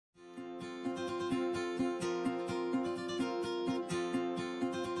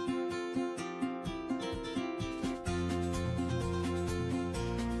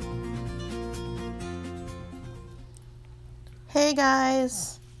Hey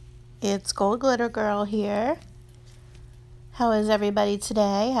guys, it's Gold Glitter Girl here. How is everybody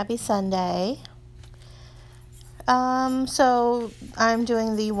today? Happy Sunday. So I'm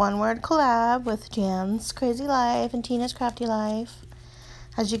doing the one-word collab with Janscrazylife and Tinascraftylife.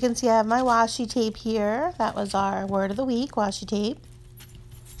 As you can see, I have my washi tape here. That was our word of the week, washi tape.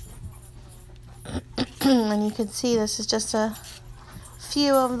 And you can see this is just a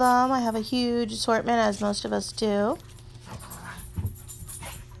few of them. I have a huge assortment, as most of us do.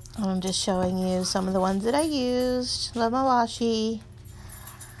 I'm just showing you some of the ones that I used. Love my washi.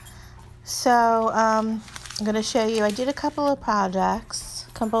 So I'm going to show you, I did a couple of projects,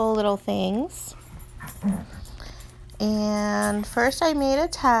 a couple of little things. And first I made a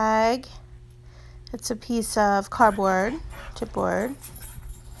tag. It's a piece of cardboard, chipboard.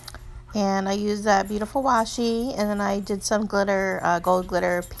 And I used that beautiful washi, and then I did some glitter, gold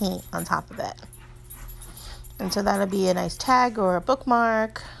glitter paint on top of it. And so that'll be a nice tag or a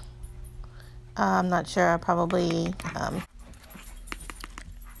bookmark. I'm not sure, I'll probably,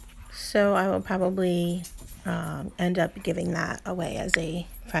 so I will probably end up giving that away as a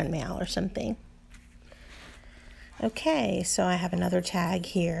friend mail or something. Okay, so I have another tag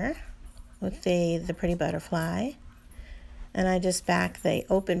here with the pretty butterfly. And I just backed the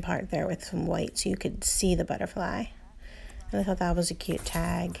open part there with some white so you could see the butterfly. And I thought that was a cute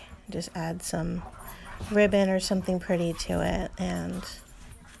tag. Just add some ribbon or something pretty to it, and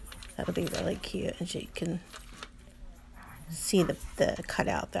that'll be really cute, as you can see the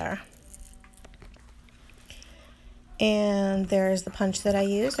cutout there. And there's the punch that I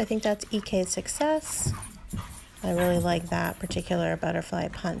used. I think that's EK Success. I really like that particular butterfly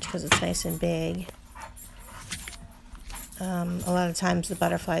punch because it's nice and big. A lot of times the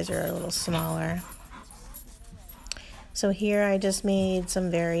butterflies are a little smaller. So here I just made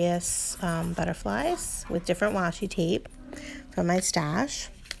some various butterflies with different washi tape from my stash.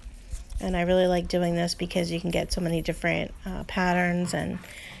 And I really like doing this because you can get so many different patterns, and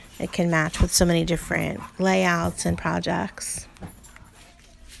it can match with so many different layouts and projects.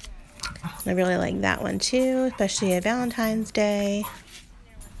 I really like that one too, especially at Valentine's Day.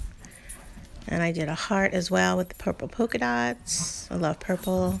 And I did a heart as well with the purple polka dots. I love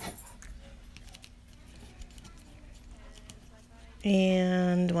purple.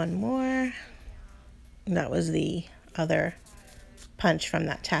 And one more. That was the other punch from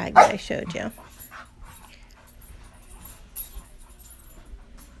that tag that I showed you.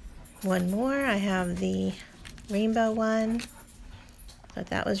 One more, I have the rainbow one. Thought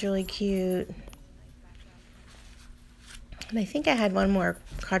that was really cute. And I think I had one more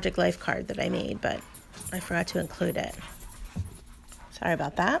Project Life card that I made, but I forgot to include it. Sorry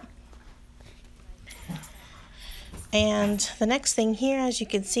about that. And the next thing here, as you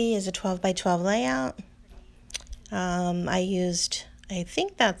can see, is a 12 by 12 layout. I used, I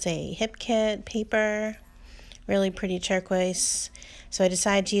think that's a hip kit paper, really pretty turquoise. So I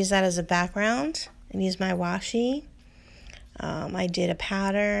decided to use that as a background and use my washi. I did a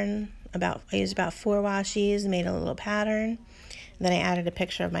pattern, I used about 4 washis, made a little pattern. And then I added a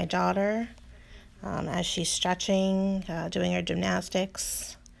picture of my daughter as she's stretching, doing her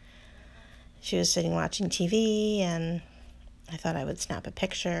gymnastics. She was sitting watching TV, and I thought I would snap a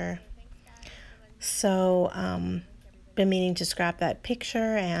picture. So, been meaning to scrap that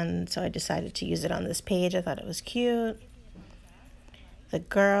picture, and so I decided to use it on this page. I thought it was cute. The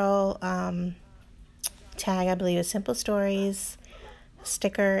girl tag, I believe, is Simple Stories.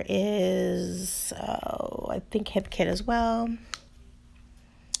 Sticker is, I think, Hip Kit as well.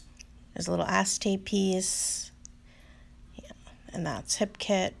 There's a little acetate piece. Yeah, and that's Hip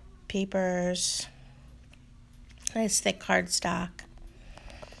Kit papers. Nice thick cardstock.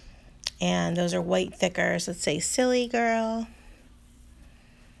 And those are white thickers that say Silly Girl.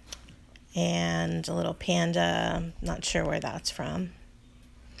 And a little panda, not sure where that's from.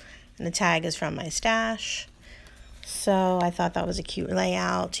 And the tag is from my stash. So I thought that was a cute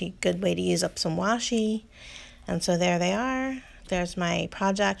layout, a good way to use up some washi. And so there they are. There's my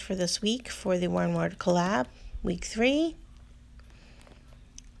project for this week for the One Word Collab, week 3.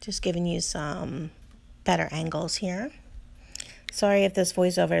 Just giving you some better angles here. Sorry if this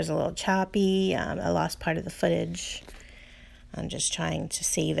voiceover is a little choppy. I lost part of the footage. I'm just trying to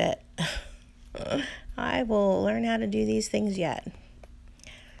save it. I will learn how to do these things yet.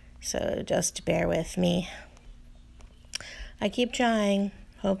 So just bear with me. I keep trying.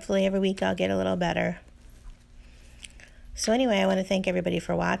 Hopefully every week I'll get a little better. So anyway, I want to thank everybody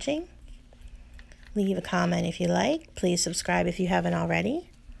for watching. Leave a comment if you like. Please subscribe if you haven't already.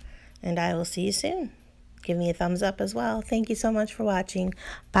 And I will see you soon. Give me a thumbs up as well. Thank you so much for watching.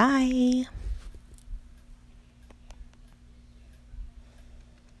 Bye.